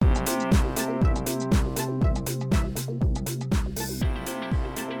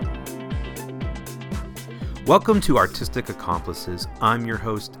Welcome to Artistic Accomplices. I'm your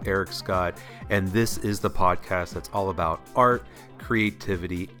host, Eric Scott, and this is the podcast that's all about art,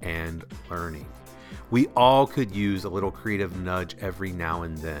 creativity, and learning. We all could use a little creative nudge every now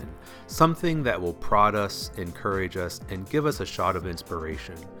and then, something that will prod us, encourage us, and give us a shot of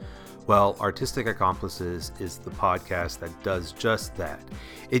inspiration. Well, Artistic Accomplices is the podcast that does just that.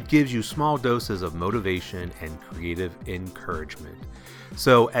 It gives you small doses of motivation and creative encouragement.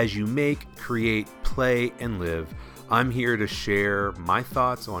 So as you make, create, play, and live, I'm here to share my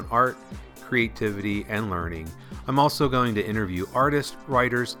thoughts on art, creativity, and learning. I'm also going to interview artists,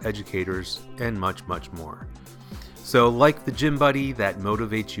 writers, educators, and much, much more. So like the gym buddy that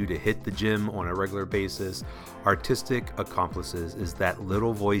motivates you to hit the gym on a regular basis, Artistic Accomplices is that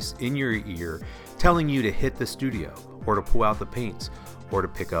little voice in your ear telling you to hit the studio, or to pull out the paints, or to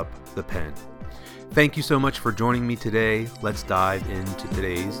pick up the pen. Thank you so much for joining me today. Let's dive into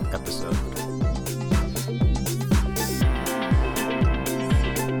today's episode.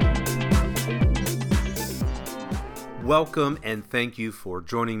 Welcome and thank you for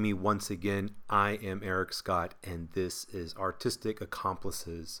joining me once again. I am Eric Scott and this is Artistic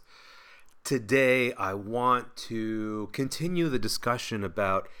Accomplices. Today I want to continue the discussion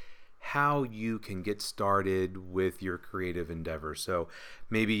about how you can get started with your creative endeavor. So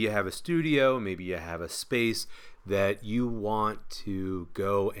maybe you have a studio, maybe you have a space that you want to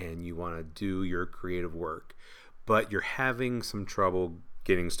go and you want to do your creative work, but you're having some trouble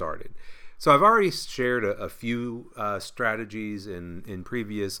getting started. So I've already shared a few strategies in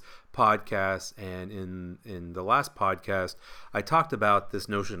previous podcasts, and in the last podcast, I talked about this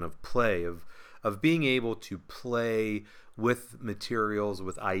notion of play, of being able to play with materials,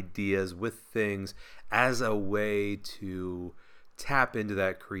 with ideas, with things as a way to tap into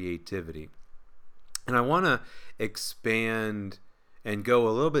that creativity. And I want to expand and go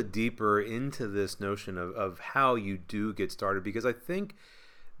a little bit deeper into this notion of how you do get started, because I think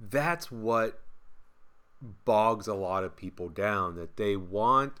that's what bogs a lot of people down, that they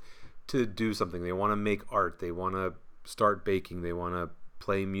want to do something. They want to make art. They want to start baking. They want to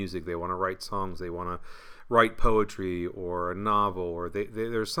play music. They want to write songs. They want to write poetry or a novel, or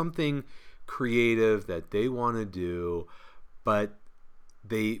there's something creative that they want to do, but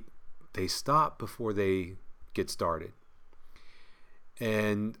they stop before they get started.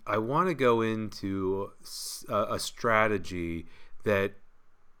 And I want to go into a strategy that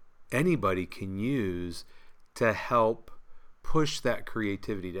anybody can use to help push that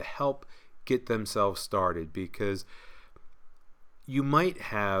creativity, to help get themselves started, because you might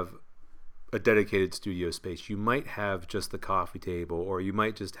have a dedicated studio space. You might have just the coffee table, or you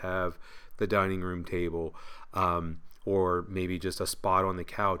might just have the dining room table, or maybe just a spot on the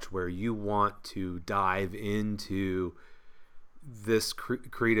couch where you want to dive into this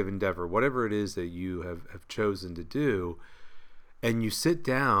creative endeavor, whatever it is that you have chosen to do. And you sit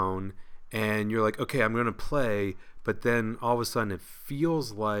down and you're like, okay, I'm going to play, but then all of a sudden it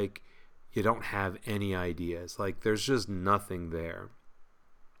feels like you don't have any ideas. Like there's just nothing there.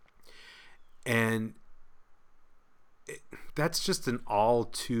 And that's just an all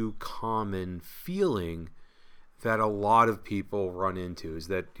too common feeling that a lot of people run into, is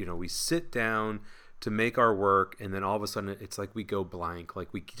that, we sit down to make our work and then all of a sudden it's like we go blank.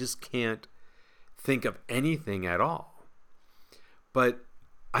 Like we just can't think of anything at all. But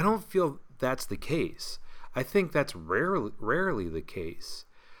I don't feel that's the case. I think that's rarely the case.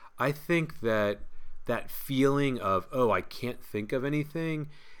 I think that feeling of, oh, I can't think of anything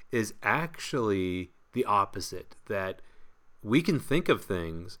is actually the opposite, that we can think of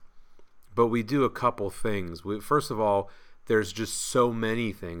things, but we do a couple things. First of all, there's just so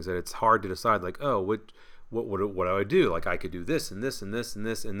many things that it's hard to decide, like, oh, what do I do? Like I could do this and this and this and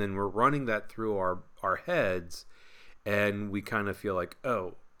this, and then we're running that through our heads, and we kind of feel like,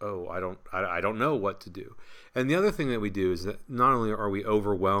 oh, I don't know what to do. And the other thing that we do is that not only are we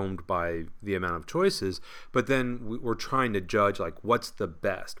overwhelmed by the amount of choices, but then we're trying to judge, like, what's the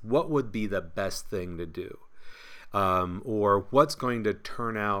best? What would be the best thing to do? Or what's going to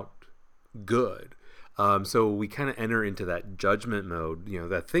turn out good? So we kind of enter into that judgment mode,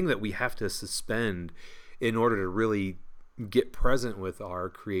 that thing that we have to suspend in order to really get present with our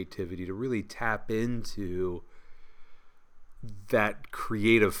creativity, to really tap into that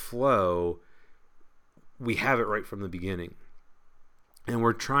creative flow. We have it right from the beginning, and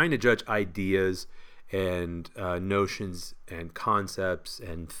we're trying to judge ideas and notions and concepts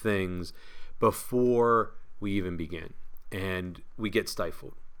and things before we even begin, and we get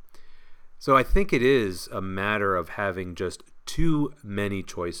stifled. So I think it is a matter of having just too many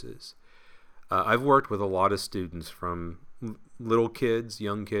choices. I've worked with a lot of students, from little kids,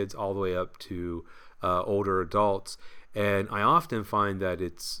 young kids, all the way up to older adults. And I often find that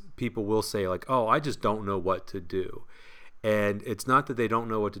people will say like, oh, I just don't know what to do. And it's not that they don't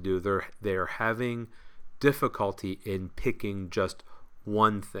know what to do. They're having difficulty in picking just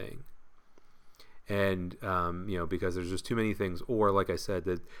one thing. And because there's just too many things, or like I said,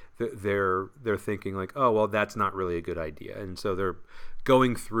 that they're thinking like, oh well, that's not really a good idea, and so they're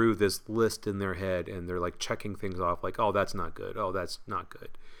going through this list in their head, and they're like checking things off, like, oh, that's not good, oh, that's not good,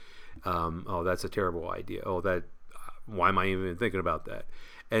 oh, that's a terrible idea, oh, why am I even thinking about that?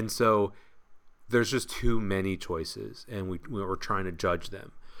 And so there's just too many choices, and we're trying to judge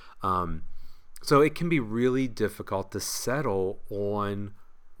them. So it can be really difficult to settle on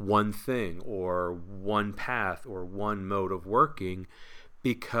one thing or one path or one mode of working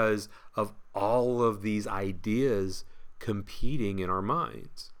because of all of these ideas competing in our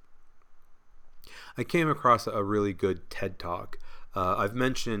minds. I came across a really good TED Talk. I've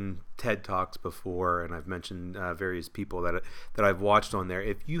mentioned TED Talks before, and I've mentioned various people that I've watched on there.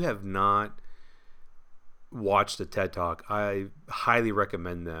 If you have not watched a TED Talk, I highly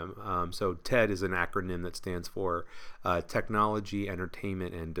recommend them. So TED is an acronym that stands for Technology,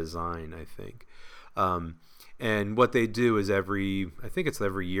 Entertainment, and Design, I think. And what they do is I think it's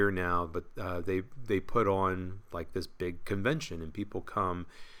every year now, but they put on like this big convention, and people come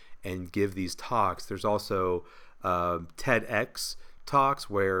and give these talks. There's also TEDx talks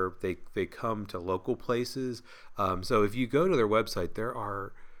where they come to local places. So if you go to their website, there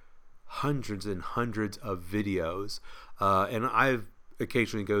are hundreds and hundreds of videos, and I've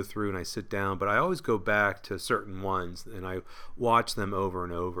occasionally go through and I sit down, but I always go back to certain ones and I watch them over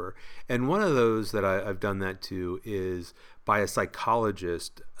and over. And one of those that I've done that to is by a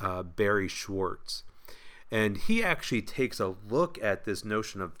psychologist, Barry Schwartz. And he actually takes a look at this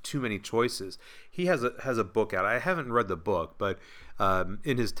notion of too many choices. He has a book out. I haven't read the book, but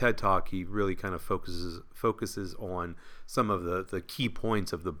in his TED Talk, he really kind of focuses on some of the key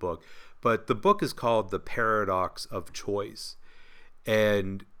points of the book. But the book is called The Paradox of Choice.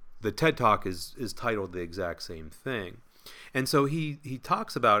 And the TED Talk is titled the exact same thing. And so he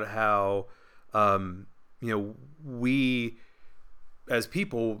talks about how, we as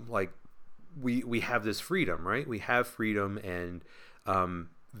people, like, we have this freedom, right? We have freedom, and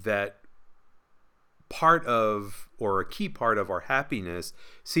that part of, or a key part of our happiness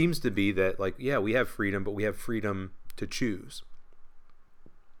seems to be that, like, yeah, we have freedom, but we have freedom to choose.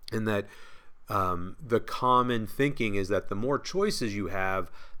 And that the common thinking is that the more choices you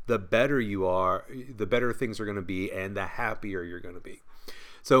have, the better you are, the better things are going to be, and the happier you're going to be.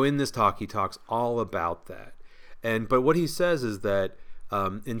 So in this talk, he talks all about that. But what he says is that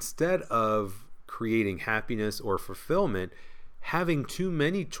instead of creating happiness or fulfillment, having too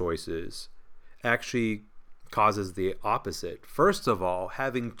many choices actually causes the opposite. First of all,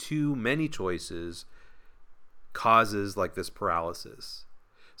 having too many choices causes like this paralysis.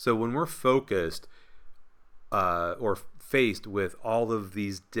 So when we're focused or faced with all of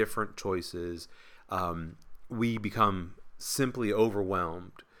these different choices, we become simply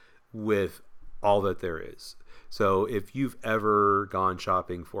overwhelmed with all that there is. So if you've ever gone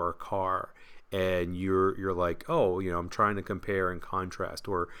shopping for a car and you're like, oh, I'm trying to compare and contrast,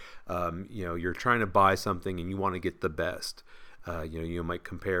 or you're trying to buy something and you want to get the best. You might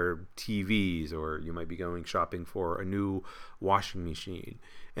compare TVs, or you might be going shopping for a new washing machine,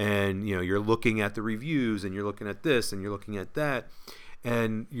 and you're looking at the reviews, and you're looking at this, and you're looking at that,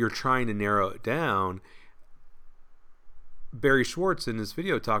 and you're trying to narrow it down. Barry Schwartz in this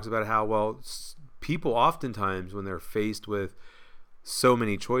video talks about how, people oftentimes, when they're faced with so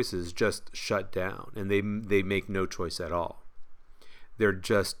many choices, just shut down, and they make no choice at all. They're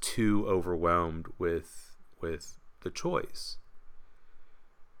just too overwhelmed with the choice.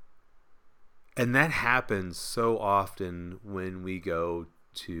 And that happens so often when we go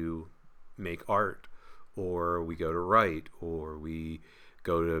to make art, or we go to write, or we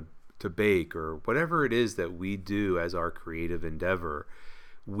go to bake, or whatever it is that we do as our creative endeavor.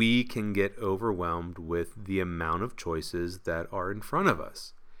 We can get overwhelmed with the amount of choices that are in front of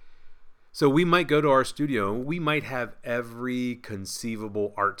us. So we might go to our studio, and we might have every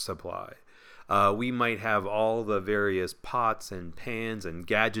conceivable art supply. We might have all the various pots and pans and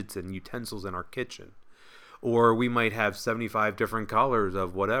gadgets and utensils in our kitchen. Or we might have 75 different colors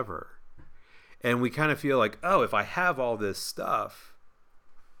of whatever. And we kind of feel like, oh, if I have all this stuff,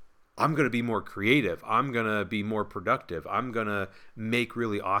 I'm going to be more creative. I'm going to be more productive. I'm going to make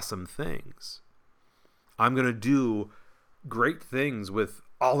really awesome things. I'm going to do great things with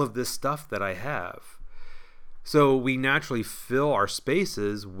all of this stuff that I have. So we naturally fill our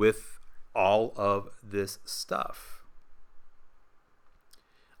spaces with all of this stuff.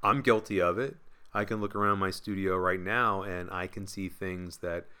 I'm guilty of it. I can look around my studio right now and I can see things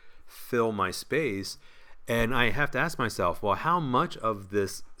that fill my space. And I have to ask myself, well, how much of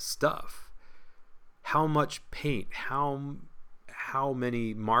this stuff, how much paint, how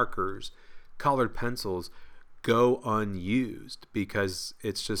many markers, colored pencils go unused because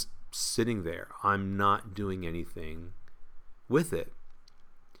it's just sitting there. I'm not doing anything with it.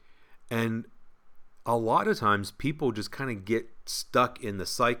 And a lot of times people just kind of get stuck in the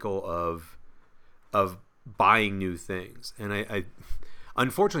cycle of buying new things. And I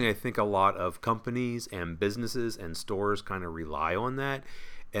unfortunately, I think a lot of companies and businesses and stores kind of rely on that,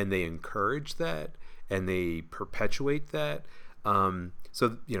 and they encourage that, and they perpetuate that.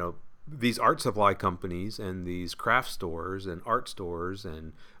 So, these art supply companies and these craft stores and art stores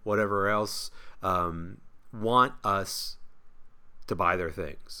and whatever else want us to buy their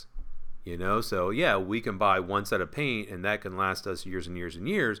things. So yeah, we can buy one set of paint and that can last us years and years and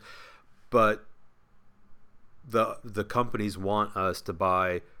years, but the companies want us to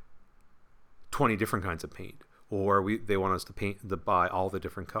buy 20 different kinds of paint, or they want us to buy all the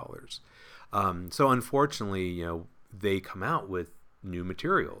different colors. So unfortunately, they come out with new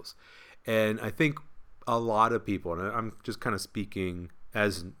materials. And I think a lot of people, and I'm just kind of speaking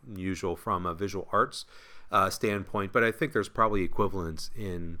as usual from a visual arts standpoint, but I think there's probably equivalents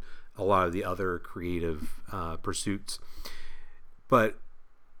in a lot of the other creative pursuits. But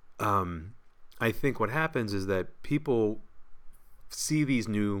I think what happens is that people see these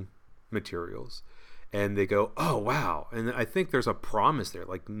new materials and they go, oh, wow. And I think there's a promise there,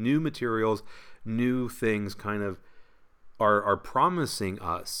 like new materials, new things kind of are promising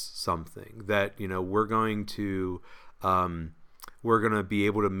us something that, we're going to be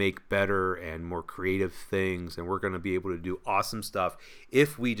able to make better and more creative things, and we're going to be able to do awesome stuff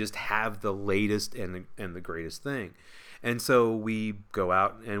if we just have the latest and the greatest thing. And so we go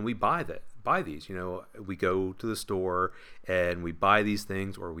out and we buy these. We go to the store and we buy these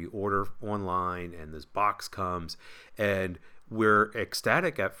things, or we order online and this box comes, and we're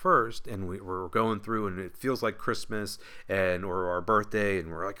ecstatic at first, and we're going through and it feels like Christmas or our birthday,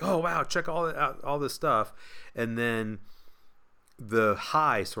 and we're like, oh wow, check all this stuff. And then the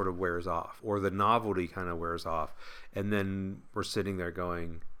high sort of wears off, or the novelty kind of wears off, and then we're sitting there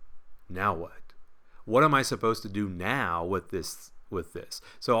going, now what am I supposed to do now with this?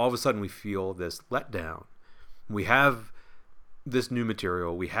 So all of a sudden we feel this letdown. We have this new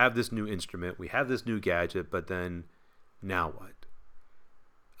material, we have this new instrument, we have this new gadget, but then now what?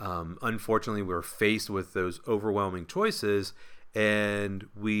 Unfortunately, we're faced with those overwhelming choices, and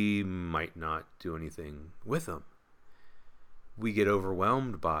we might not do anything with them. We get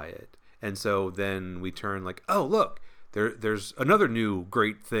overwhelmed by it, and so then we turn like, oh look, there's another new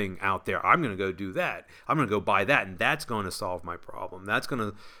great thing out there. I'm going to go do that. I'm going to go buy that, and that's going to solve my problem. That's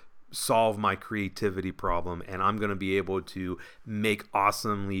going to solve my creativity problem, and I'm going to be able to make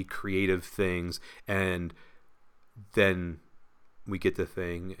awesomely creative things. And then we get the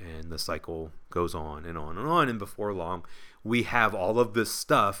thing, and the cycle goes on and on and on, and before long we have all of this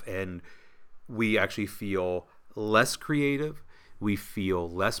stuff, and we actually feel less creative, we feel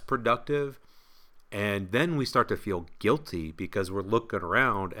less productive, and then we start to feel guilty because we're looking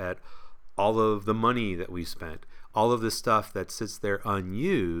around at all of the money that we spent, all of the stuff that sits there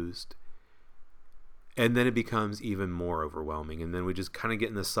unused, and then it becomes even more overwhelming, and then we just kind of get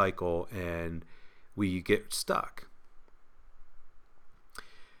in the cycle and we get stuck.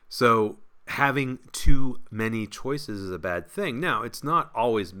 So having too many choices is a bad thing. Now, it's not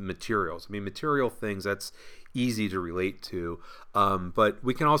always materials. I mean, material things, that's easy to relate to, but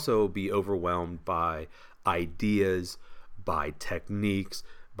we can also be overwhelmed by ideas, by techniques,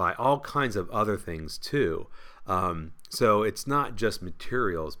 by all kinds of other things too. So it's not just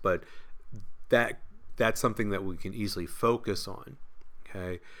materials, but that's something that we can easily focus on.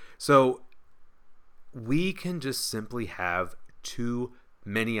 Okay, so we can just simply have too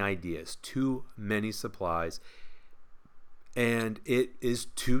many ideas, too many supplies, and it is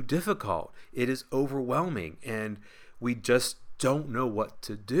too difficult. It is overwhelming, and we just don't know what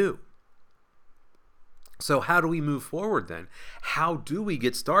to do. So how do we move forward then? How do we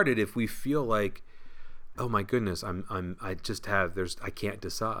get started if we feel like, oh my goodness, I can't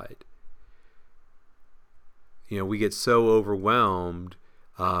decide. We get so overwhelmed.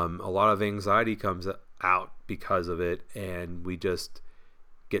 A lot of anxiety comes out because of it, and we just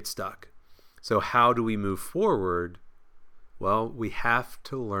get stuck. So how do we move forward? Well, we have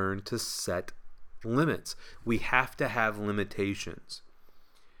to learn to set limits. We have to have limitations.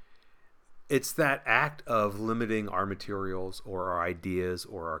 It's that act of limiting our materials or our ideas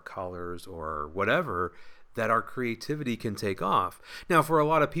or our colors or whatever that our creativity can take off. Now, for a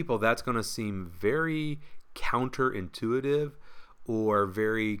lot of people, that's going to seem very counterintuitive or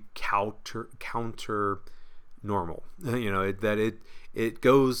very counter normal. It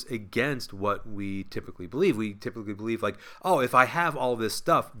goes against what we typically believe. We typically believe like, oh, if I have all this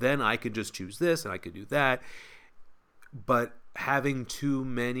stuff, then I could just choose this and I could do that. But having too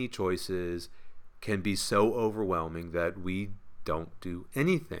many choices can be so overwhelming that we don't do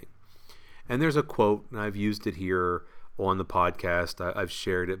anything. And there's a quote, and I've used it here on the podcast. I've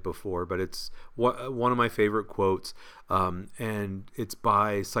shared it before, but it's one of my favorite quotes, and it's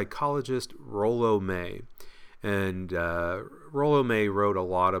by psychologist Rollo May. And Rollo May wrote a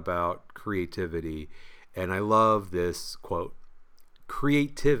lot about creativity, and I love this quote.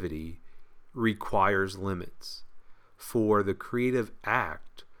 Creativity requires limits, for the creative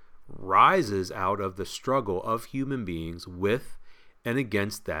act rises out of the struggle of human beings with and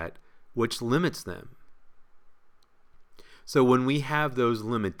against that which limits them. So when we have those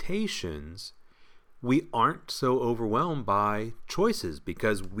limitations, we aren't so overwhelmed by choices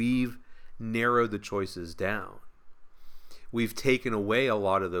because we've narrowed the choices down. We've taken away a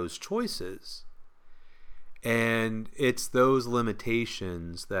lot of those choices. And it's those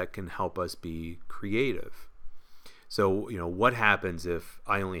limitations that can help us be creative. So, what happens if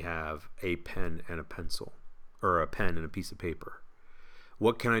I only have a pen and a pencil, or a pen and a piece of paper?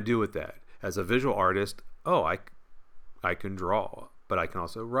 What can I do with that? As a visual artist, I can draw, but I can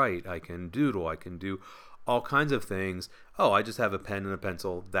also write, I can doodle, I can do all kinds of things. Oh, I just have a pen and a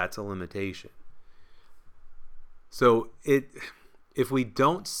pencil. That's a limitation. So if we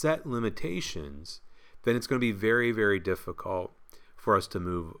don't set limitations, then it's going to be very, very difficult for us to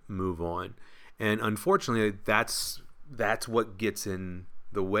move on. And unfortunately, that's what gets in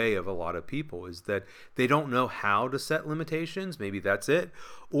the way of a lot of people, is that they don't know how to set limitations. Maybe that's it.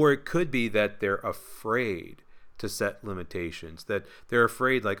 Or it could be that they're afraid to set limitations, that they're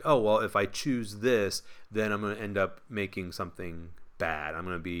afraid like, oh, well, if I choose this, then I'm going to end up making something bad. I'm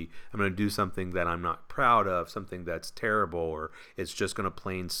going to do something that I'm not proud of, something that's terrible, or it's just going to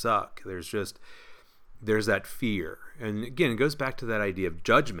plain suck. There's that fear. And again, it goes back to that idea of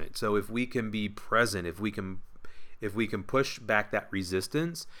judgment. So if we can be present, if we can push back that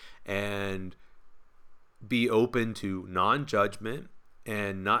resistance and be open to non-judgment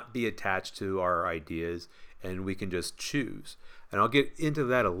and not be attached to our ideas, and we can just choose. And I'll get into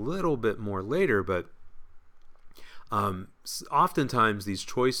that a little bit more later, but oftentimes these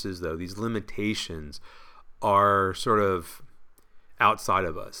choices, though, these limitations are sort of outside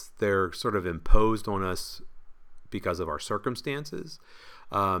of us. They're sort of imposed on us because of our circumstances.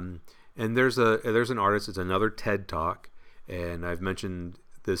 And there's an artist, it's another TED Talk, and I've mentioned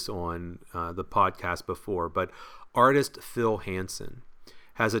this on the podcast before, but artist Phil Hansen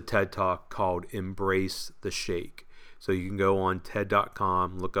has a TED Talk called Embrace the Shake. So you can go on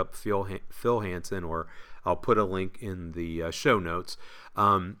TED.com, look up Phil Hansen, or I'll put a link in the show notes.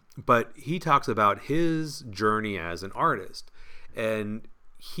 But he talks about his journey as an artist. And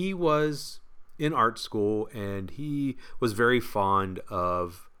he was in art school, and he was very fond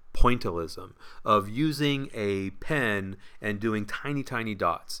of pointillism, of using a pen and doing tiny, tiny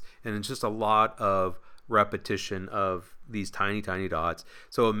dots. And it's just a lot of repetition of these tiny, tiny dots.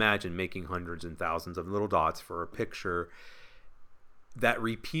 So imagine making hundreds and thousands of little dots for a picture. That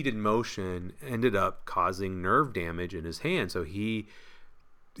repeated motion ended up causing nerve damage in his hand. So he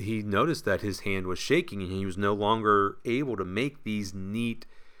noticed that his hand was shaking, and he was no longer able to make these neat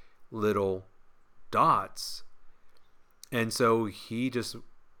little dots. And so he just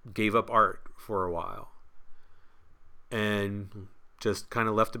gave up art for a while and just kind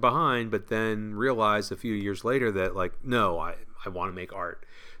of left it behind, but then realized a few years later that, like, no, I want to make art.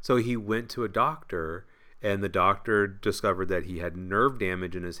 So he went to a doctor, and the doctor discovered that he had nerve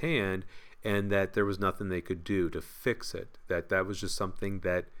damage in his hand, and that there was nothing they could do to fix it. That was just something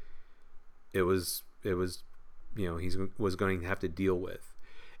that he was going to have to deal with.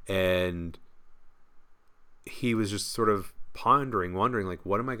 And he was just sort of wondering, like,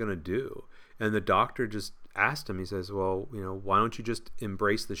 what am I going to do? And the doctor just asked him, he says, well, why don't you just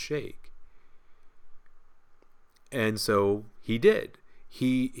embrace the shake? And so he did.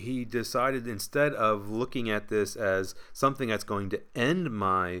 He decided, instead of looking at this as something that's going to end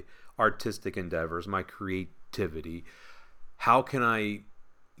my artistic endeavors, my creativity, how can I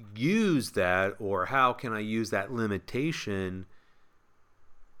use that, or how can I use that limitation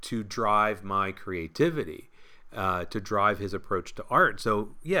to drive my creativity, to drive his approach to art?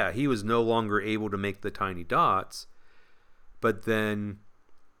 So yeah, he was no longer able to make the tiny dots, but then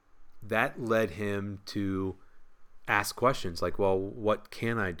that led him to ask questions like, well, what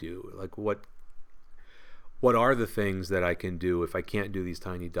can I do? Like, what are the things that I can do if I can't do these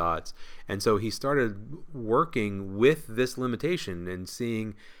tiny dots? And so he started working with this limitation and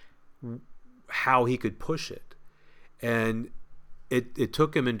seeing how he could push it. And it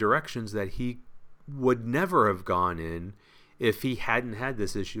took him in directions that he would never have gone in if he hadn't had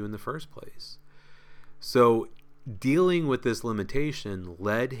this issue in the first place. So dealing with this limitation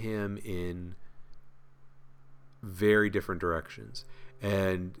led him in very different directions.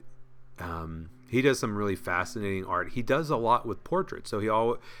 And he does some really fascinating art. He does a lot with portraits.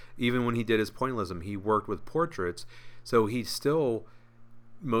 So even when he did his pointillism, he worked with portraits. So he still,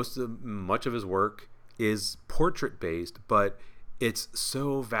 much of his work is portrait based, but it's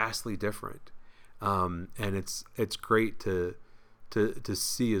so vastly different. And it's great to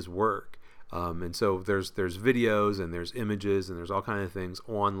see his work. And so there's videos and there's images and there's all kinds of things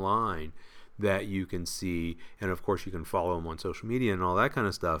online that you can see, and of course you can follow him on social media and all that kind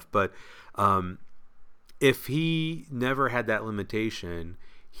of stuff. But if he never had that limitation,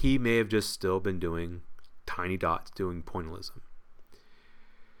 he may have just still been doing tiny dots, doing pointillism.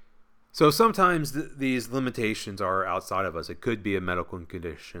 So sometimes these limitations are outside of us. It could be a medical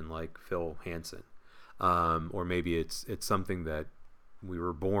condition like Phil Hansen, or maybe it's something that we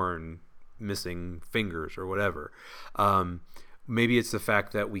were born missing fingers or whatever. Maybe it's the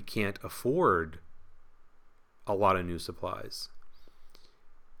fact that we can't afford a lot of new supplies.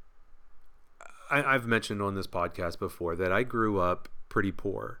 I've mentioned on this podcast before that I grew up pretty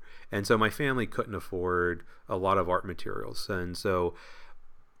poor, and so my family couldn't afford a lot of art materials. And so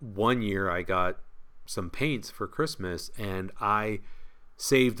one year I got some paints for Christmas, and I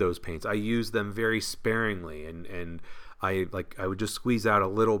saved those paints. I used them very sparingly, and I would just squeeze out a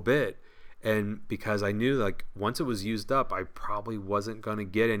little bit. And because I knew once it was used up, I probably wasn't going to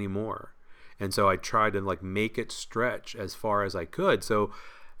get any more. And so I tried to make it stretch as far as I could. So,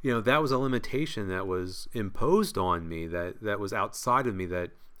 that was a limitation that was imposed on me that was outside of me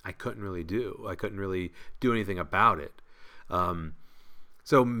that I couldn't really do. I couldn't really do anything about it.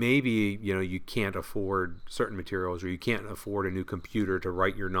 So maybe, you can't afford certain materials, or you can't afford a new computer to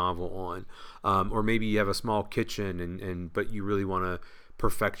write your novel on. Or maybe you have a small kitchen but you really want to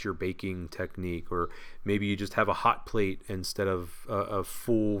perfect your baking technique, or maybe you just have a hot plate instead of a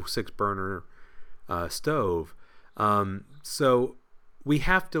full 6-burner stove. So we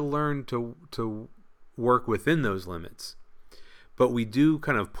have to learn to work within those limits, but we do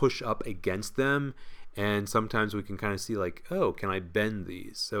kind of push up against them, and sometimes we can kind of see oh, can I bend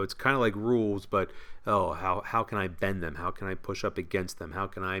these? So it's kind of like rules, but how can I bend them? How can I push up against them? How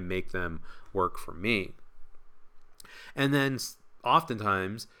can I make them work for me? And then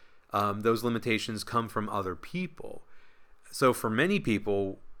oftentimes those limitations come from other people. So for many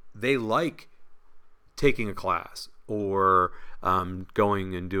people, they like taking a class or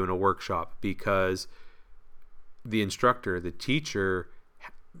going and doing a workshop because the instructor, the teacher,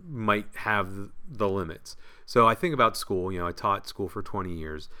 might have the limits. So I think about school. I taught school for 20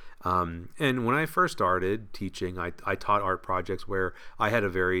 years. And when I first started teaching, I taught art projects where I had a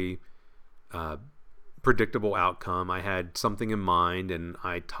very predictable outcome. I had something in mind, and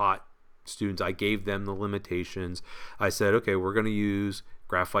I taught students. I gave them the limitations. I said, okay, we're going to use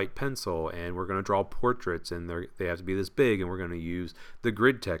graphite pencil, and we're going to draw portraits, and they have to be this big, and we're going to use the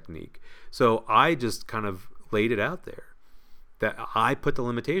grid technique. So I just kind of laid it out there that I put the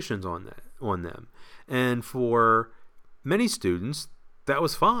limitations on them. And for many students, that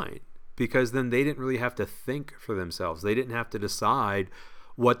was fine, because then they didn't really have to think for themselves. They didn't have to decide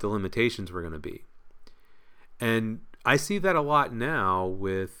what the limitations were going to be. And I see that a lot now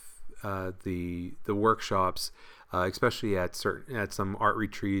with the workshops, especially at some art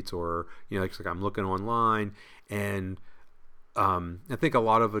retreats, or I'm looking online, and I think a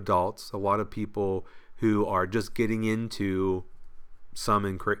lot of adults, a lot of people who are just getting into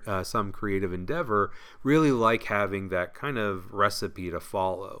some creative endeavor, really like having that kind of recipe to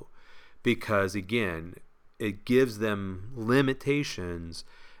follow, because again, it gives them limitations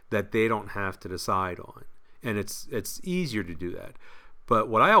that they don't have to decide on. And it's easier to do that. But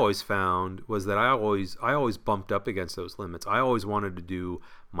what I always found was that I always bumped up against those limits. I always wanted to do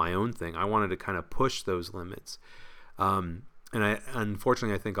my own thing. I wanted to kind of push those limits. And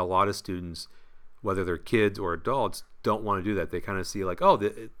unfortunately, I think a lot of students, whether they're kids or adults, don't want to do that. They kind of see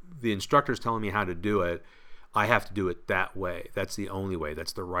the instructor's telling me how to do it. I have to do it that way. That's the only way.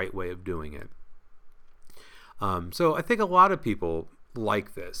 That's the right way of doing it. So I think a lot of people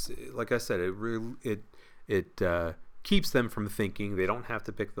like this. Like I said, it keeps them from thinking. They don't have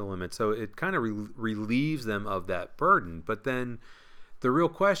to pick the limit. So it kind of relieves them of that burden. But then the real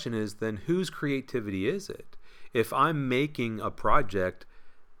question is, then whose creativity is it? If I'm making a project,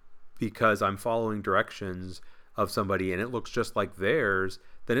 because I'm following directions of somebody and it looks just like theirs,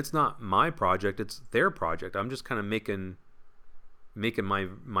 then it's not my project, it's their project. I'm just kind of making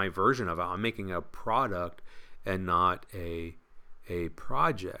my version of it. I'm making a product and not a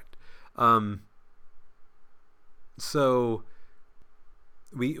project. So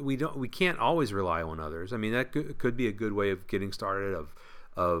we can't always rely on others. I mean, that could be a good way of getting started,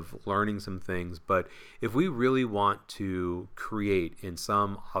 of learning some things. But if we really want to create in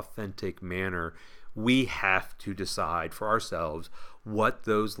some authentic manner, we have to decide for ourselves what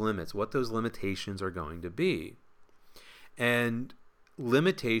those limitations are going to be. And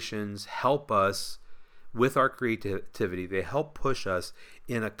limitations help us with our creativity. They help push us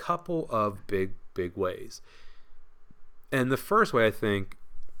in a couple of big ways. And the first way, I think,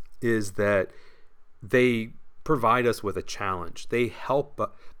 is that they provide us with a challenge. They help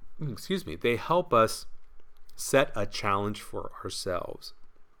us set a challenge for ourselves.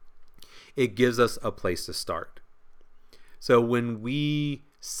 It gives us a place to start. So when we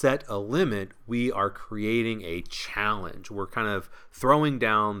set a limit, we are creating a challenge. We're kind of throwing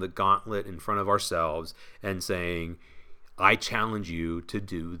down the gauntlet in front of ourselves and saying, I challenge you to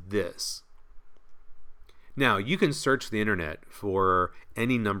do this. Now, you can search the internet for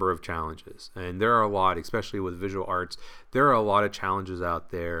any number of challenges, and there are a lot, especially with visual arts. There are a lot of challenges out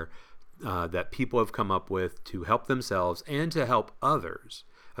there that people have come up with to help themselves and to help others.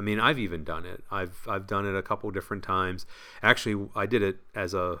 I mean, I've even done it. I've done it a couple different times. Actually, I did it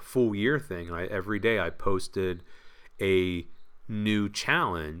as a full year thing. Every day I posted a new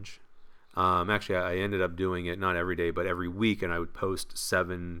challenge. Actually, I ended up doing it not every day, but every week, and I would post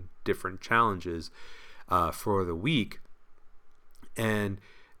 7 different challenges for the week. And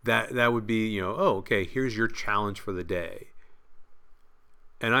that would be, oh, okay, here's your challenge for the day.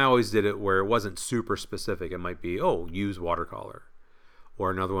 And I always did it where it wasn't super specific. It might be, use watercolor. Or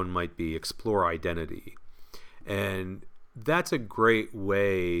another one might be explore identity. And that's a great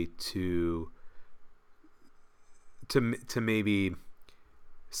way to maybe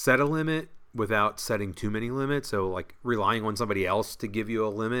set a limit without setting too many limits. So like relying on somebody else to give you a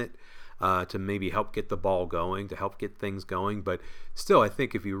limit to maybe help get the ball going, to help get things going. But still, I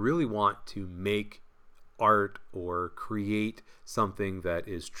think if you really want to make art or create something that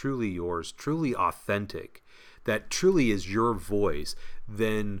is truly yours, truly authentic, that truly is your voice,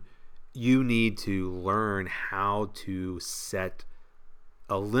 then you need to learn how to set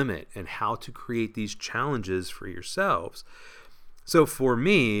a limit and how to create these challenges for yourselves. So for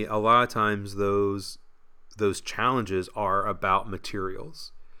me, a lot of times those challenges are about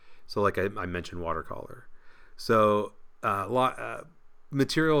materials. So like I mentioned watercolor. So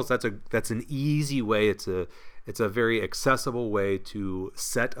materials, that's an easy way. It's a very accessible way to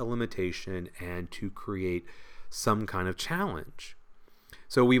set a limitation and to create some kind of challenge.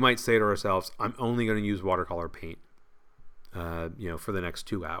 So we might say to ourselves, I'm only going to use watercolor paint, for the next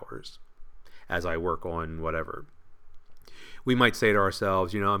 2 hours as I work on whatever. We might say to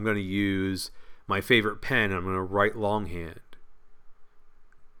ourselves, I'm going to use my favorite pen and I'm going to write longhand.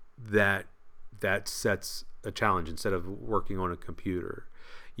 That sets a challenge instead of working on a computer.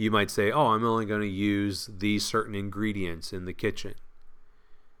 You might say, I'm only going to use these certain ingredients in the kitchen.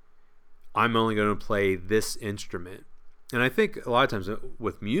 I'm only going to play this instrument. And I think a lot of times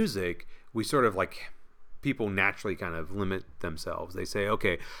with music, we sort of like, people naturally kind of limit themselves. They say,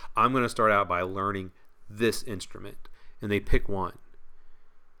 okay, I'm going to start out by learning this instrument. And they pick one.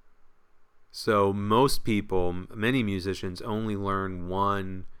 So most people, many musicians, only learn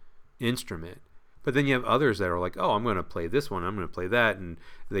one instrument. But then you have others that are like, I'm going to play this one, I'm going to play that, and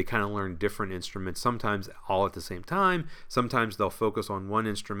they kind of learn different instruments, sometimes all at the same time. Sometimes they'll focus on one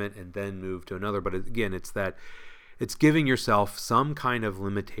instrument and then move to another. But again, it's giving yourself some kind of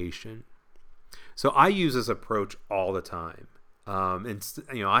limitation. So I use this approach all the time.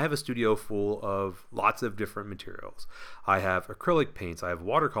 I have a studio full of lots of different materials. I have acrylic paints, I have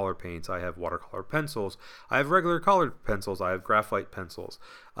watercolor paints, I have watercolor pencils, I have regular colored pencils, I have graphite pencils.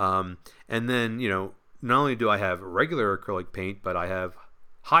 And then, not only do I have regular acrylic paint, but I have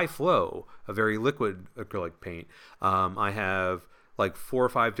high flow, a very liquid acrylic paint. I have like 4 or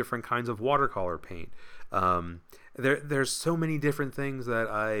 5 different kinds of watercolor paint. There's so many different things that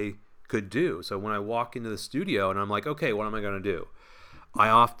I could do. So when I walk into the studio and I'm like, okay, what am I going to do? I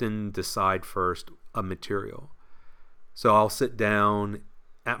often decide first a material. So I'll sit down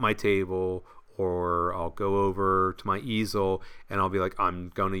at my table or I'll go over to my easel and I'll be like,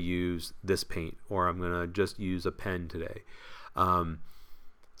 I'm going to use this paint, or I'm going to just use a pen today.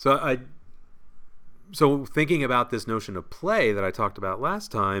 So thinking about this notion of play that I talked about last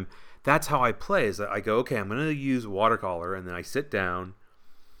time, that's how I play, is that I go, okay, I'm going to use watercolor, and then I sit down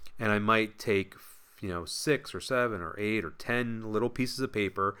and I might take 6 or 7 or 8 or 10 little pieces of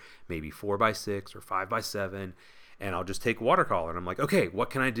paper, maybe 4x6 or 5x7, and I'll just take watercolor, and I'm like, okay, what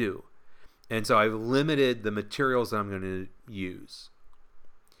can I do? And so I've limited the materials that I'm going to use,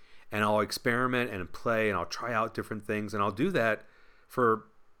 and I'll experiment and play, and I'll try out different things, and I'll do that for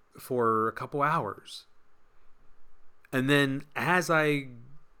a couple hours. And then as I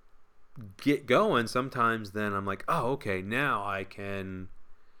get going, sometimes then I'm like, oh, okay, now I can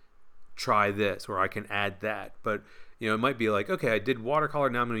try this, or I can add that. But it might be like, okay, I did watercolor,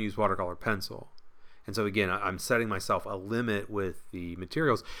 now I'm going to use watercolor pencil. And so again, I'm setting myself a limit with the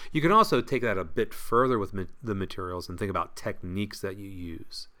materials. You can also take that a bit further with the materials and think about techniques that you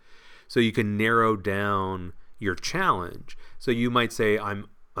use. So you can narrow down your challenge. So you might say, I'm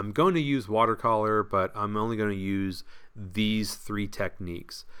going to use watercolor, but I'm only going to use these 3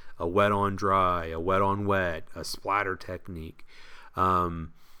 techniques: a wet on dry, a wet on wet, a splatter technique.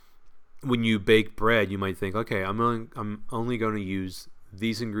 When you bake bread, you might think, okay, I'm only going to use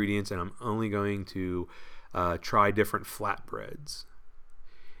these ingredients, and I'm only going to try different flatbreads.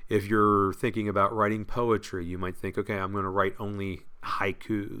 If you're thinking about writing poetry, you might think, okay, I'm going to write only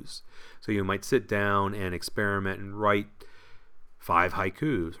haikus. So you might sit down and experiment and write 5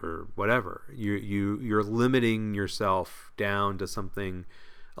 haikus or whatever. You're limiting yourself down to something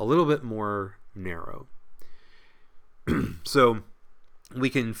a little bit more narrow. So we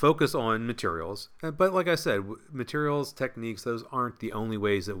can focus on materials, but like I said, materials, techniques, those aren't the only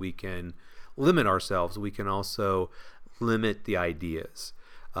ways that we can limit ourselves. We can also limit the ideas.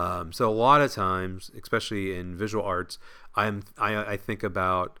 So a lot of times, especially in visual arts, I think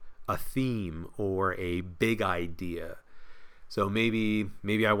about a theme or a big idea. So maybe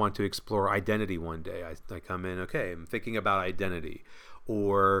I want to explore identity one day. I come in, okay, I'm thinking about identity.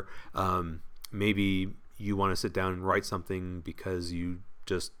 Or maybe you want to sit down and write something because you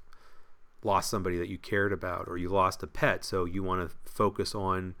just lost somebody that you cared about, or you lost a pet, so you want to focus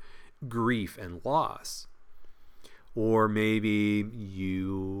on grief and loss. Or maybe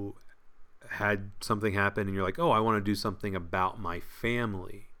you had something happen and you're like, oh, I want to do something about my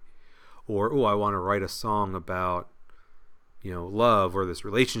family. Or, oh, I want to write a song about, love, or this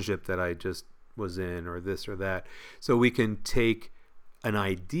relationship that I just was in, or this or that. So we can take an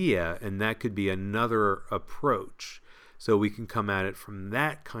idea, and that could be another approach. So we can come at it from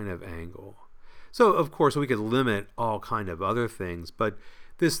that kind of angle. So of course we could limit all kind of other things, but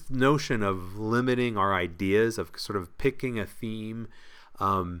this notion of limiting our ideas, of sort of picking a theme,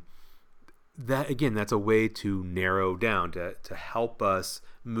 that's a way to narrow down, to help us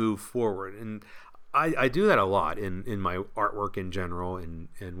move forward. And I do that a lot in my artwork in general, and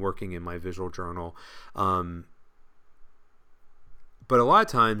working in my visual journal. But a lot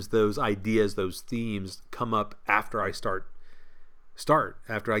of times those ideas, those themes come up after I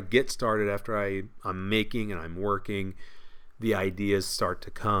after I get started, after I'm making and I'm working, the ideas start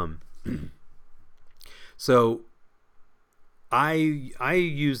to come. So I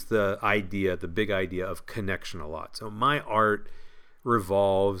use the big idea of connection a lot. So my art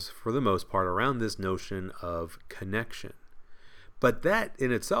revolves for the most part around this notion of connection. But that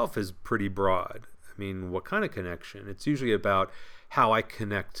in itself is pretty broad. I mean, what kind of connection? It's usually about how I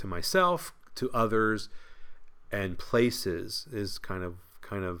connect to myself, to others, and places is kind of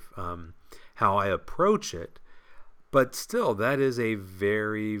how I approach it. But still, that is a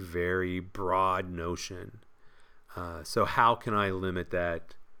very, very broad notion. So how can I limit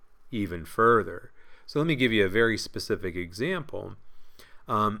that even further? So let me give you a very specific example.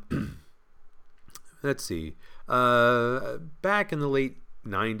 Let's see. Back in the late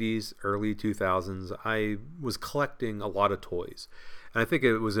 90s, early 2000s, I was collecting a lot of toys. And I think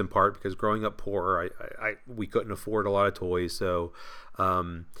it was in part because growing up poor, we couldn't afford a lot of toys. So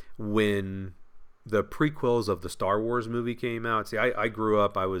when the prequels of the Star Wars movie came out, see, I grew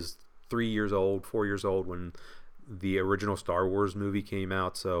up, I was 4 years old when the original Star Wars movie came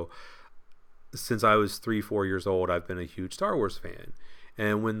out. So since I was 4 years old, I've been a huge Star Wars fan.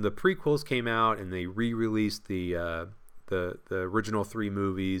 And when the prequels came out and they re-released the original 3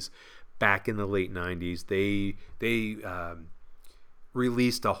 movies back in the late 90s, they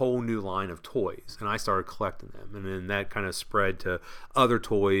released a whole new line of toys, and I started collecting them. And then that kind of spread to other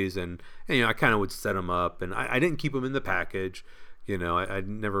toys, and I kind of would set them up, and I didn't keep them in the package. I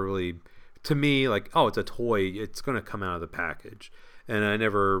never really, to me, like, oh, it's a toy, it's going to come out of the package. And I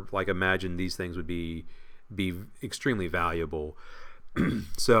never imagined these things would be extremely valuable.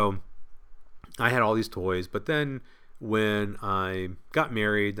 So I had all these toys, but then when I got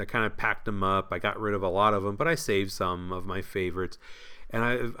married, I kind of packed them up. I got rid of a lot of them, but I saved some of my favorites.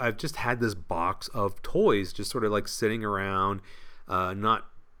 And I've just had this box of toys just sort of sitting around, not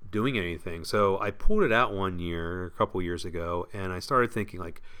doing anything. So I pulled it out one year, a couple years ago, and I started thinking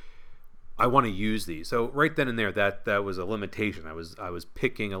like, I want to use these. So right then and there, that was a limitation. I was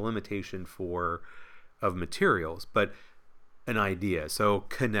picking a limitation of materials, but an idea. So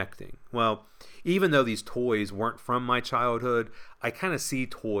connecting. Well, even though these toys weren't from my childhood, I kind of see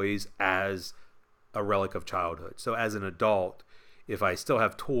toys as a relic of childhood. So as an adult, if I still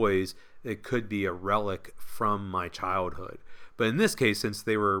have toys, it could be a relic from my childhood. But in this case, since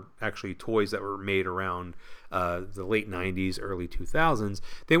they were actually toys that were made around the late 90s, early 2000s,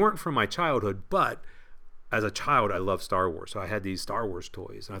 they weren't from my childhood, but as a child, I loved Star Wars. So I had these Star Wars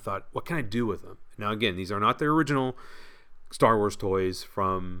toys, and I thought, what can I do with them? Now, again, these are not the original Star Wars toys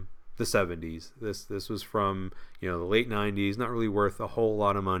from the 70s. This was from, the late 90s, not really worth a whole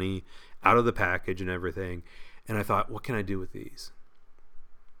lot of money, out of the package and everything. And I thought, what can I do with these?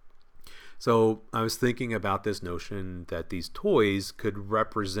 So I was thinking about this notion that these toys could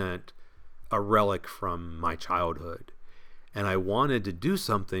represent a relic from my childhood. And I wanted to do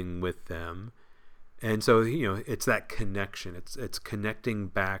something with them. And so, it's that connection. It's connecting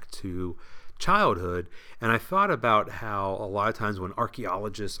back to childhood. And I thought about how a lot of times when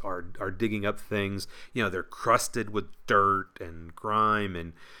archaeologists are digging up things, they're crusted with dirt and grime,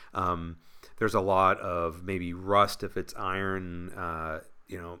 and there's a lot of maybe rust if it's iron.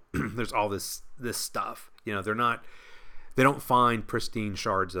 There's all this stuff. They don't find pristine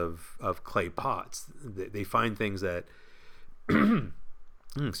shards of clay pots. They find things that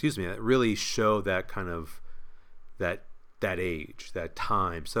that really show that kind of that age, that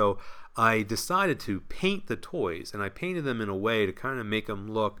time. So I decided to paint the toys, and I painted them in a way to kind of make them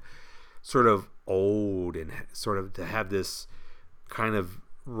look sort of old and sort of to have this kind of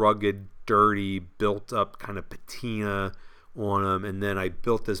rugged, dirty, built up kind of patina on them. And then I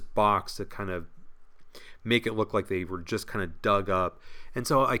built this box to kind of make it look like they were just kind of dug up. And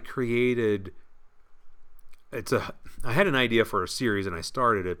so I created, I had an idea for a series and I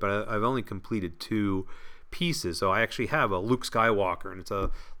started it, but I've only completed 2 pieces. So I actually have a Luke Skywalker, and it's a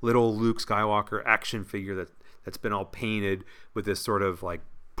little Luke Skywalker action figure that's been all painted with this sort of like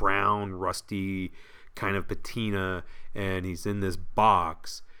brown, rusty kind of patina, and he's in this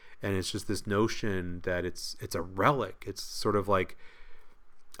box. And it's just this notion that it's a relic. It's sort of like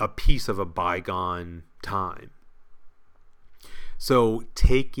a piece of a bygone time. So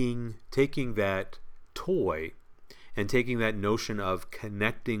taking that toy and taking that notion of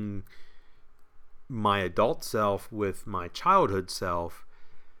connecting my adult self with my childhood self,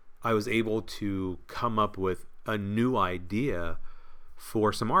 I was able to come up with a new idea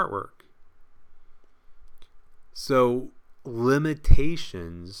for some artwork. So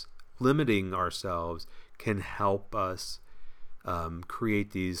limiting ourselves can help us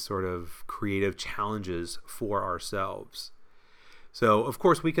create these sort of creative challenges for ourselves. So, of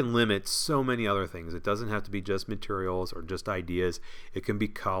course, we can limit so many other things. It doesn't have to be just materials or just ideas. It can be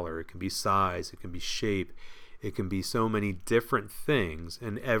color, it can be size, it can be shape. It can be so many different things,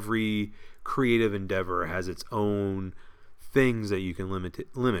 and every creative endeavor has its own things that you can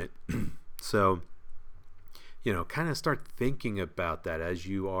limit. So, kind of start thinking about that as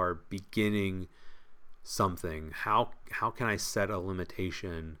you are beginning something. How can I set a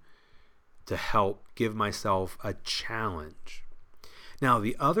limitation to help give myself a challenge? Now,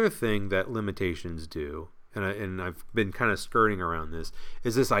 the other thing that limitations do, and I've been kind of skirting around this,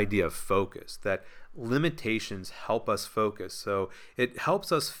 is this idea of focus, that limitations help us focus. So it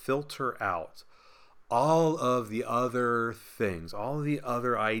helps us filter out all of the other things, all the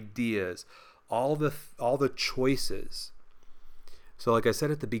other ideas, all the choices. So like I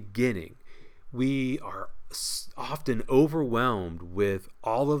said at the beginning, we are often overwhelmed with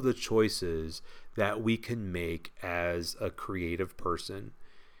all of the choices that we can make as a creative person,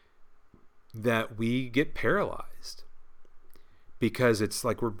 that we get paralyzed because it's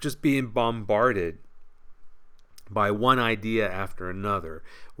like we're just being bombarded by one idea after another.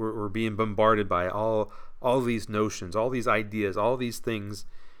 We're being bombarded by all these notions, all these ideas, all these things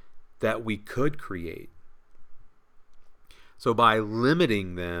that we could create. So by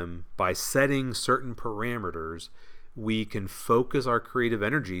limiting them, by setting certain parameters, we can focus our creative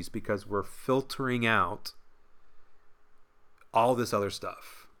energies because we're filtering out all this other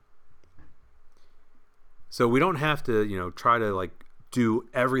stuff. So we don't have to, try to do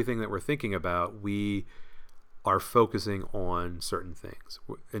everything that we're thinking about. We are focusing on certain things.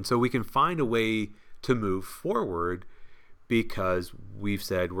 And so we can find a way to move forward because we've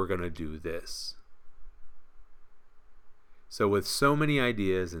said we're going to do this. So with so many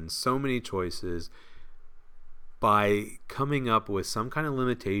ideas and so many choices, by coming up with some kind of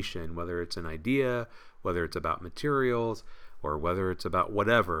limitation, whether it's an idea, whether it's about materials, or whether it's about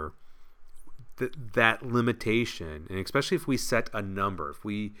whatever, that limitation, and especially if we set a number, if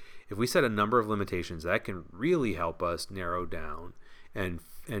we set a number of limitations, that can really help us narrow down and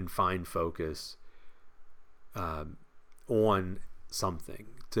find focus on something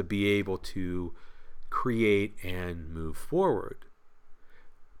to be able to create and move forward.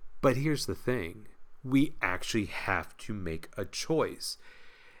 But here's the thing, we actually have to make a choice.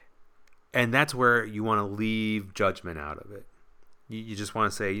 And that's where you want to leave judgment out of it. You just want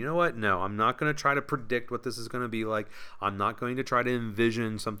to say, you know what? No, I'm not going to try to predict what this is going to be like. I'm not going to try to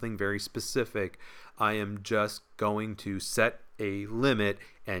envision something very specific. I am just going to set a limit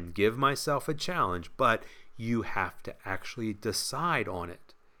and give myself a challenge, but you have to actually decide on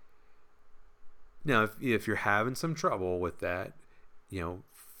it. Now, if you're having some trouble with that,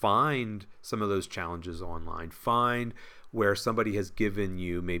 find some of those challenges online. Find where somebody has given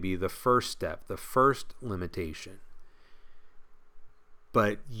you maybe the first step, the first limitation.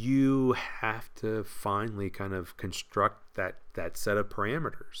 But you have to finally kind of construct that set of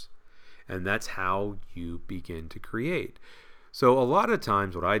parameters. And that's how you begin to create. So a lot of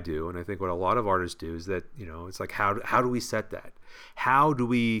times what I do, and I think what a lot of artists do, is that, it's like, how do we set that? How do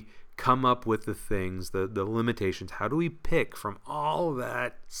we come up with the things, the limitations? How do we pick from all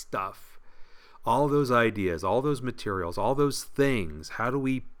that stuff, all those ideas, all those materials, all those things? How do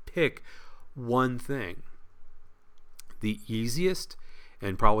we pick one thing? The easiest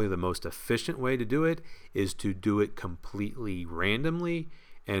and probably the most efficient way to do it is to do it completely randomly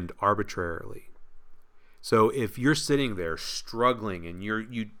and arbitrarily. So if you're sitting there struggling and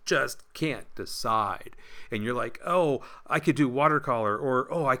you just can't decide, and you're like, oh, I could do watercolor, or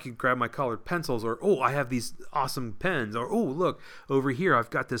oh, I could grab my colored pencils, or oh, I have these awesome pens, or oh, look over here, I've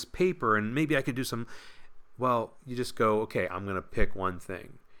got this paper and maybe I could do some. Well, you just go, okay, I'm going to pick one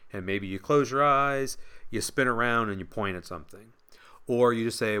thing. And maybe you close your eyes, you spin around and you point at something. Or you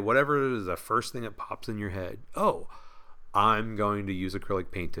just say, whatever is the first thing that pops in your head. Oh, I'm going to use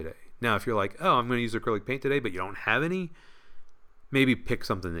acrylic paint today. Now, if you're like, oh, I'm going to use acrylic paint today, but you don't have any, maybe pick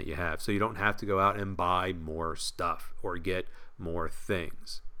something that you have so you don't have to go out and buy more stuff or get more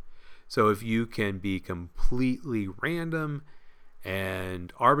things. So if you can be completely random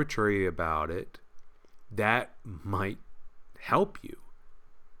and arbitrary about it, that might help you.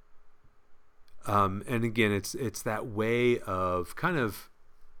 And again, it's that way of kind of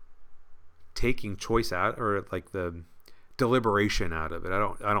taking choice out, or like the deliberation out of it. I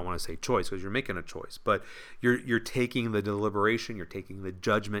don't want to say choice, because you're making a choice, but you're taking the deliberation, you're taking the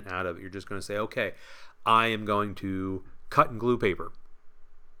judgment out of it. You're just going to say, okay, I am going to cut and glue paper.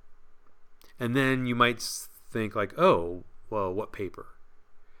 And then you might think like, oh, well, what paper?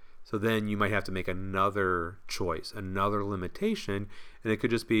 So then you might have to make another choice, another limitation, and it could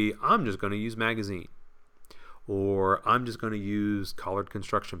just be, I'm just going to use magazine, or I'm just going to use colored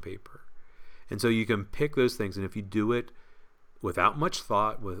construction paper. And so you can pick those things, and if you do it without much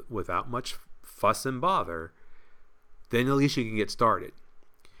thought, without much fuss and bother, then at least you can get started.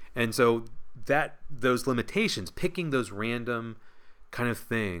 And so those limitations, picking those random kind of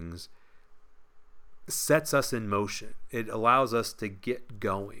things, sets us in motion. It allows us to get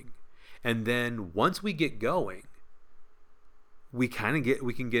going. And then once we get going, we can get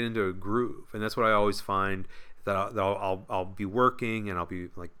into a groove. And that's what I always find, that I'll be working and I'll be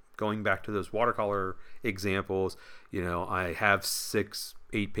like going back to those watercolor examples. I have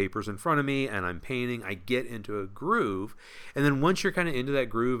 6-8 papers in front of me and I'm painting. I get into a groove. And then once you're kind of into that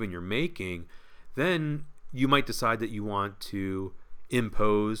groove and you're making, then you might decide that you want to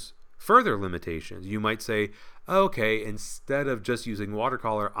impose further limitations. You might say, okay, instead of just using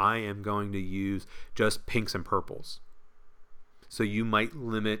watercolor, I am going to use just pinks and purples. So you might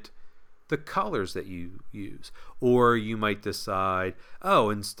limit the colors that you use. Or you might decide,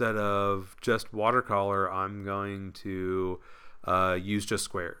 oh, instead of just watercolor, I'm going to use just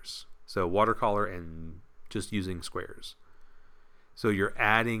squares. So watercolor and just using squares. So you're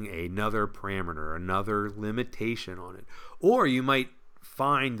adding another parameter, another limitation on it. Or you might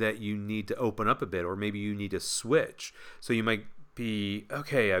find that you need to open up a bit, or maybe you need to switch. So you might be,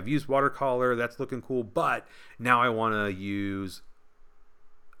 okay, I've used watercolor, that's looking cool, but now I want to use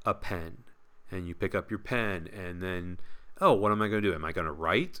a pen. And you pick up your pen, and then, oh, what am I going to do? Am I going to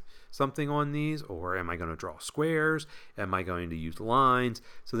write something on these, or am I going to draw squares? Am I going to use lines?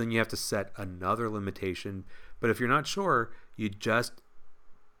 So then you have to set another limitation. But if you're not sure, you just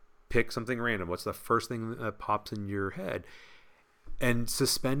pick something random. What's the first thing that pops in your head? And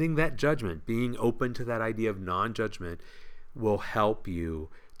suspending that judgment, being open to that idea of non-judgment, will help you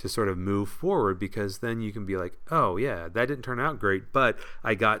to sort of move forward, because then you can be like, oh yeah, that didn't turn out great, but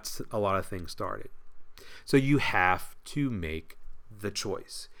I got a lot of things started. So you have to make the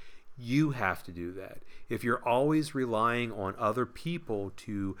choice. You have to do that. If you're always relying on other people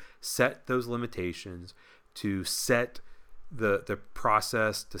to set those limitations, to set the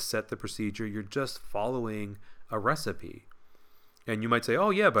process, to set the procedure, you're just following a recipe. And you might say,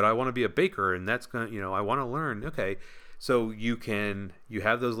 oh yeah, but I want to be a baker and that's going to, I want to learn. Okay. So you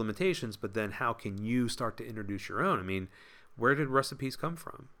have those limitations, but then how can you start to introduce your own? I mean, where did recipes come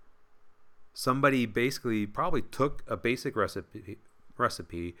from? Somebody basically probably took a basic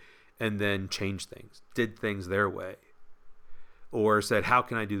recipe and then changed things, did things their way, or said, how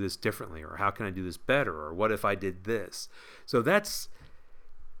can I do this differently? Or how can I do this better? Or what if I did this? So that's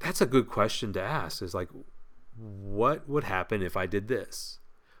a good question to ask, is like, what would happen if I did this?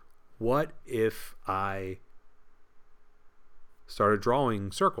 What if I started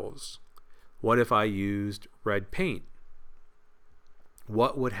drawing circles? What if I used red paint?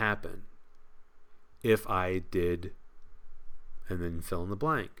 What would happen if I did, and then fill in the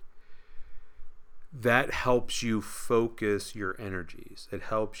blank? That helps you focus your energies. It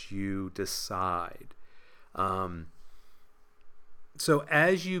helps you decide. So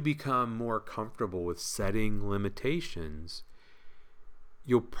as you become more comfortable with setting limitations,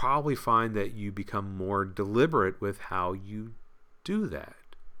 you'll probably find that you become more deliberate with how you do that.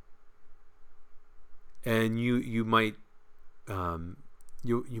 And you might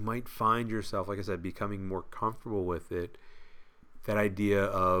you might find yourself, like I said, becoming more comfortable with it. That idea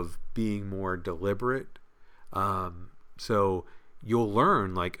of being more deliberate. So you'll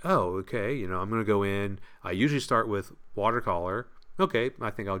learn like, oh, okay, I'm going to go in. I usually start with watercolor. Okay,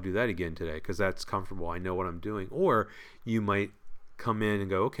 I think I'll do that again today because that's comfortable. I know what I'm doing. Or you might come in and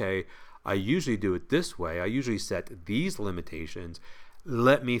go, okay, I usually do it this way. I usually set these limitations.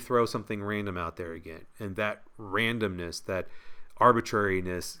 Let me throw something random out there again. And that randomness, that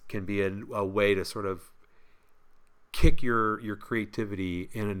arbitrariness can be a way to sort of kick your creativity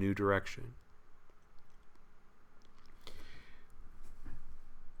in a new direction.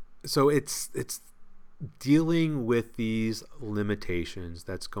 So it's dealing with these limitations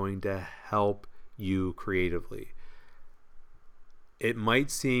that's going to help you creatively. It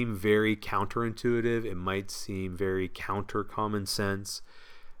might seem very counterintuitive. It might seem very counter common sense.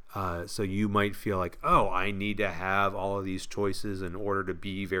 So you might feel like, oh, I need to have all of these choices in order to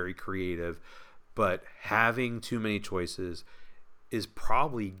be very creative. But having too many choices is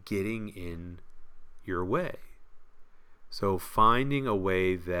probably getting in your way. So finding a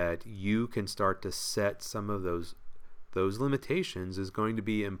way that you can start to set some of those limitations is going to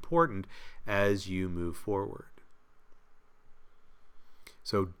be important as you move forward.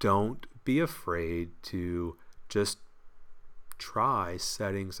 So don't be afraid to just try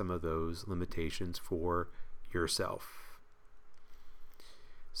setting some of those limitations for yourself.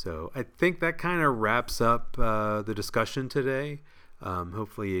 So I think that kind of wraps up the discussion today.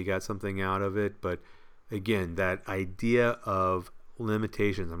 Hopefully you got something out of it. But again, that idea of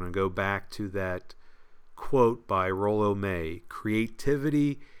limitations, I'm going to go back to that quote by Rollo May.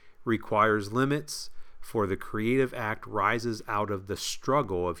 Creativity requires limits, for the creative act rises out of the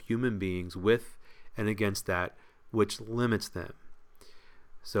struggle of human beings with and against that which limits them.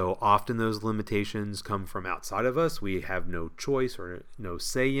 So often those limitations come from outside of us. We have no choice or no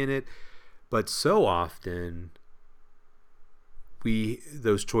say in it. But so often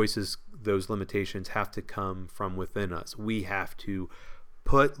those choices, those limitations have to come from within us. We have to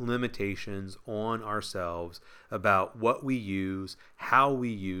put limitations on ourselves about what we use, how we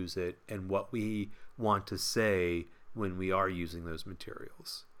use it, and what we want to say when we are using those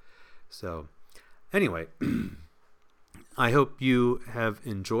materials. So anyway, I hope you have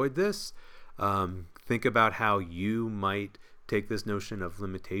enjoyed this. Think about how you might take this notion of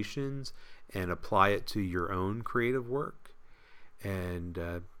limitations and apply it to your own creative work.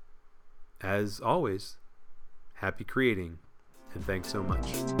 And as always, happy creating, and thanks so much.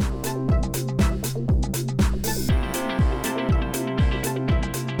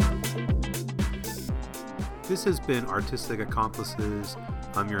 This has been Artistic Accomplices.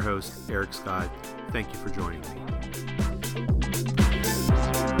 I'm your host, Eric Scott. Thank you for joining me.